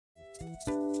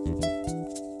An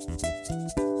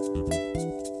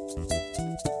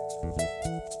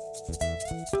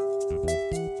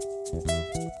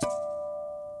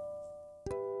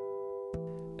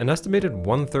estimated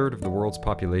 1/3 of the world's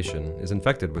population is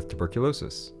infected with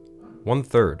tuberculosis.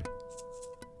 1/3.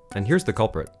 And here's the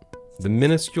culprit, the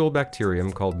minuscule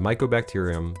bacterium called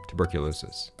Mycobacterium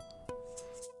tuberculosis.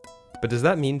 But does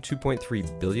that mean 2.3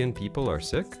 billion people are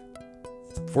sick?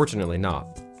 Fortunately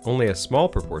not. Only a small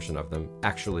proportion of them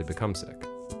actually become sick.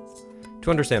 To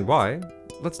understand why,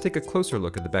 let's take a closer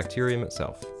look at the bacterium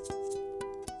itself.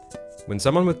 When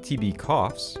someone with TB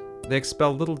coughs, they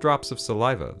expel little drops of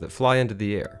saliva that fly into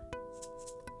the air.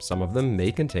 Some of them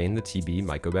may contain the TB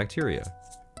mycobacteria,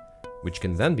 which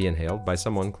can then be inhaled by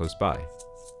someone close by.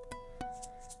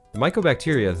 The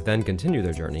mycobacteria then continue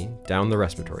their journey down the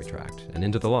respiratory tract and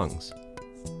into the lungs.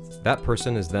 That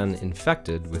person is then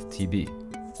infected with TB.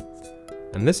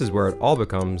 And this is where it all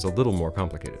becomes a little more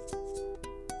complicated.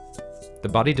 The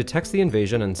body detects the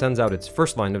invasion and sends out its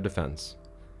first line of defense.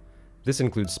 This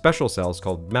includes special cells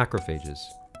called macrophages,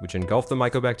 which engulf the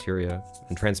mycobacteria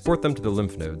and transport them to the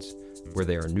lymph nodes, where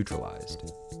they are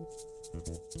neutralized.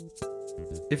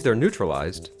 If they're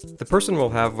neutralized, the person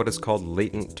will have what is called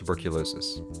latent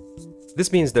tuberculosis.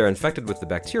 This means they're infected with the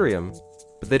bacterium,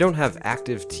 but they don't have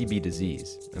active TB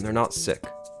disease, and they're not sick.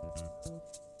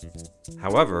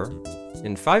 However,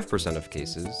 in 5% of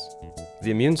cases, the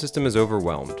immune system is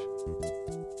overwhelmed.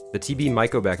 The TB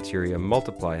mycobacteria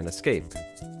multiply and escape,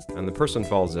 and the person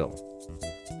falls ill.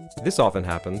 This often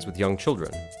happens with young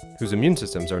children, whose immune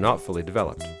systems are not fully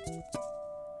developed.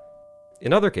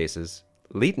 In other cases,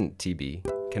 latent TB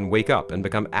can wake up and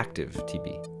become active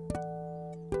TB.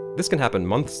 This can happen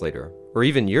months later, or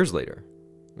even years later,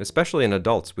 especially in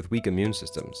adults with weak immune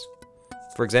systems.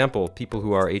 For example, people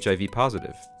who are HIV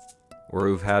positive, or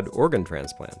who've had organ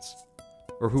transplants,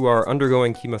 or who are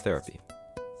undergoing chemotherapy.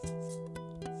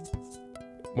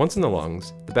 Once in the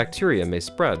lungs, the bacteria may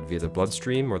spread via the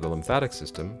bloodstream or the lymphatic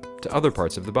system to other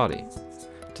parts of the body,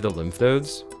 to the lymph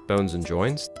nodes, bones and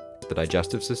joints, the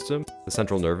digestive system, the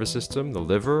central nervous system, the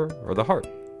liver, or the heart.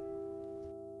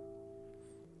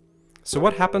 So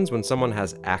what happens when someone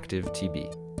has active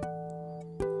TB?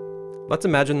 Let's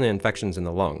imagine the infections in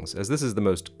the lungs, as this is the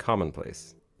most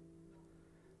commonplace.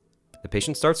 The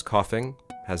patient starts coughing,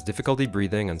 has difficulty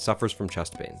breathing, and suffers from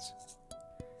chest pains.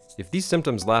 If these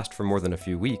symptoms last for more than a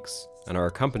few weeks, and are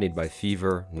accompanied by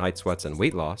fever, night sweats, and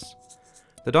weight loss,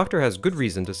 the doctor has good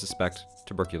reason to suspect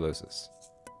tuberculosis.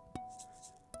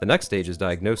 The next stage is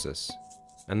diagnosis,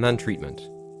 and then treatment.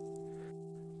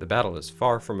 The battle is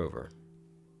far from over.